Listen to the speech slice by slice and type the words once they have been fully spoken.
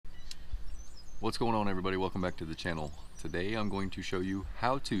What's going on, everybody? Welcome back to the channel. Today I'm going to show you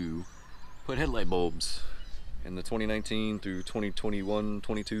how to put headlight bulbs in the 2019 through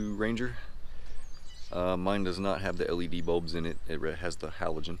 2021-22 Ranger. Mine does not have the LED bulbs in it. It has the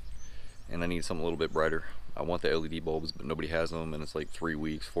halogen, and I need something a little bit brighter. I want the LED bulbs, but nobody has them, and it's like 4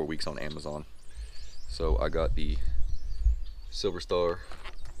 weeks on Amazon. So I got the Silverstar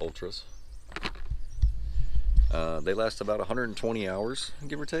Ultras. They last about 120 hours,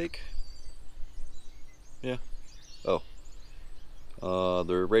 give or take. Yeah. Oh.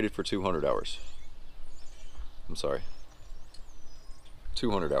 They're rated for 200 hours. I'm sorry.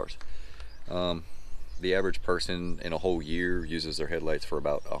 200 hours. The average person in a whole year uses their headlights for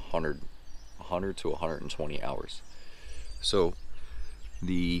about 100 to 120 hours. So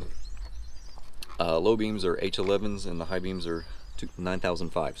the low beams are H11s and the high beams are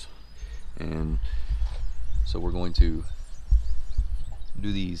 9005s. And so we're going to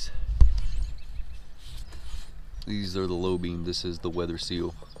do these. These are the low beam. This is the weather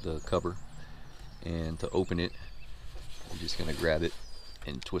seal, the cover. And to open it, I'm just going to grab it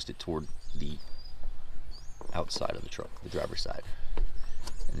and twist it toward the outside of the truck, the driver's side,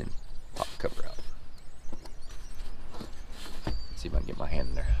 and then pop the cover out. Let's see if I can get my hand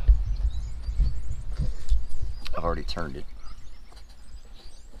in there. I've already turned it.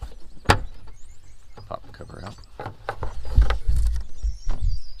 Pop the cover out.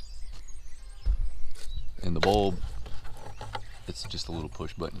 And the bulb, it's just a little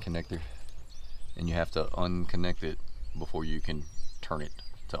push button connector, and you have to unconnect it before you can turn it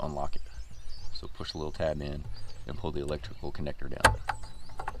to unlock it. So push the little tab in and pull the electrical connector down.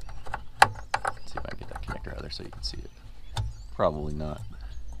 Let's see if I can get that connector out of there so you can see it. Probably not.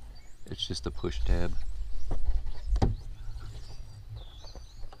 It's just a push tab.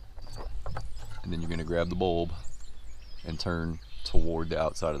 And then you're going to grab the bulb and turn toward the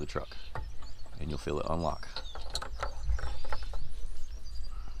outside of the truck, and you'll feel it unlock.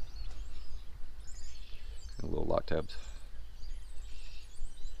 And little lock tabs.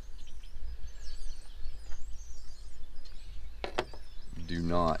 Do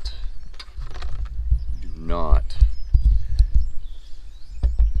not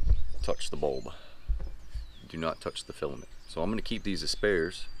touch the bulb. Do not touch the filament. So I'm going to keep these as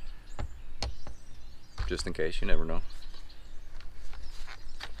spares, just in case, you never know.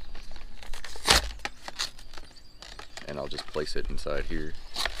 And I'll just place it inside here,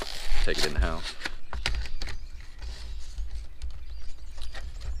 take it in the house.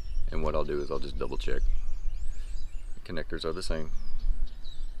 And what I'll do is I'll just double check. The connectors are the same.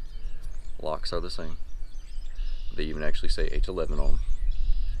 Locks are the same. They even actually say H11 on them.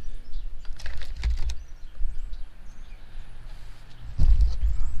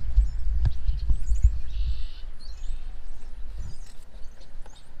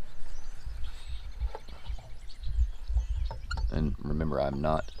 And remember, I'm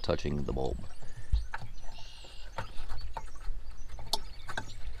not touching the bulb.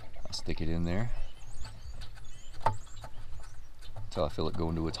 I'll stick it in there until I feel it go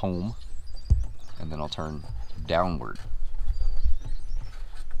into its home, and then I'll turn downward.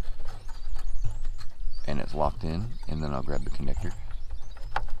 And it's locked in, and then I'll grab the connector.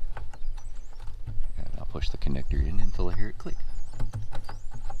 And I'll push the connector in until I hear it click.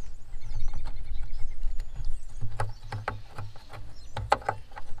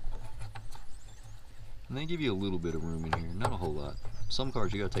 And they give you a little bit of room in here, not a whole lot. Some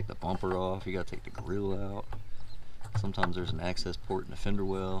cars you gotta take the bumper off, you gotta take the grille out. Sometimes there's an access port in the fender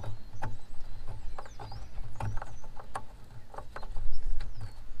well.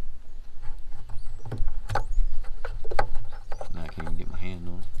 Now I can't even get my hand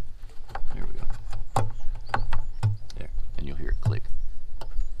on it. There we go. There, and you'll hear it click.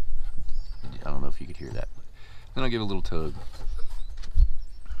 I don't know if you could hear that. Then I'll give it a little tug.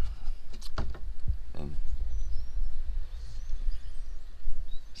 And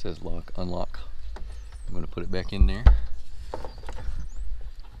it says lock, unlock. I'm going to put it back in there.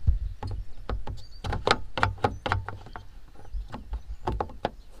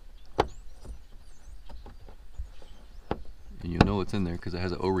 And you'll know it's in there because it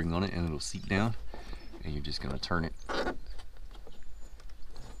has an O-ring on it, and it'll seat down, and you're just going to turn it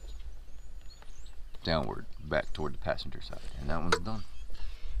downward back toward the passenger side, and that one's done.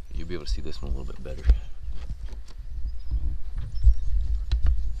 You'll be able to see this one a little bit better.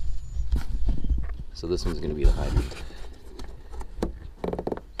 So this one's going to be the high beam.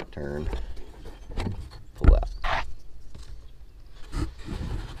 Turn, pull out.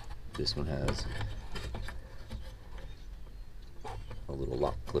 This one has a little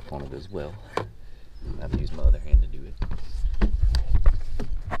lock clip on it as well. I have to use my other hand to do it.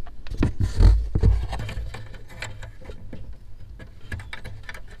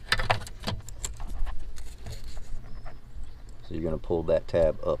 you're going to pull that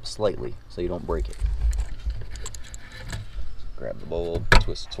tab up slightly so you don't break it. Grab the bulb,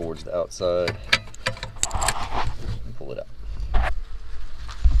 twist it towards the outside, and pull it out.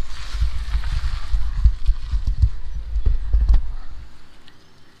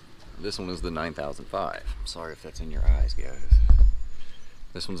 This one is the 9005. Sorry if that's in your eyes, guys.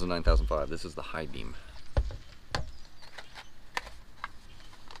 This one's the 9005. This is the high beam.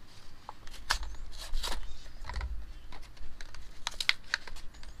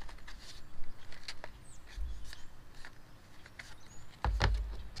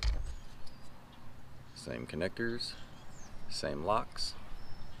 Same connectors, same locks.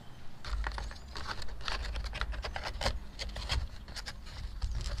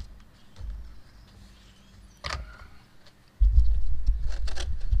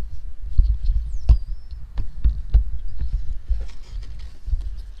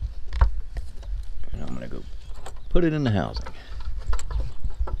 And I'm gonna go put it in the housing.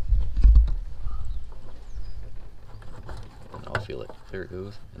 And I'll feel it. There it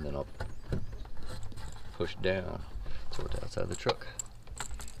goes. And then I'll push down towards the outside of the truck.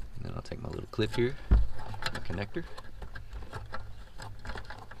 And then I'll take my little clip here, my connector.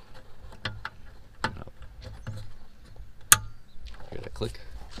 And I'll hear that click.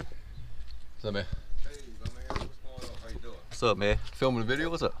 What's up, man? Hey, my man, what's going on? How you doing? What's up, man? Filming a video?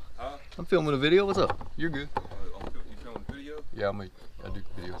 What's up? Huh? I'm filming a video. What's up? You're good. You filming video? Yeah, I do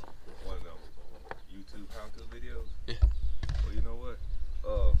videos. One of them YouTube how-to videos? Yeah. Well, you know what?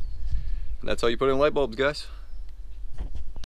 And that's how you put in light bulbs, guys.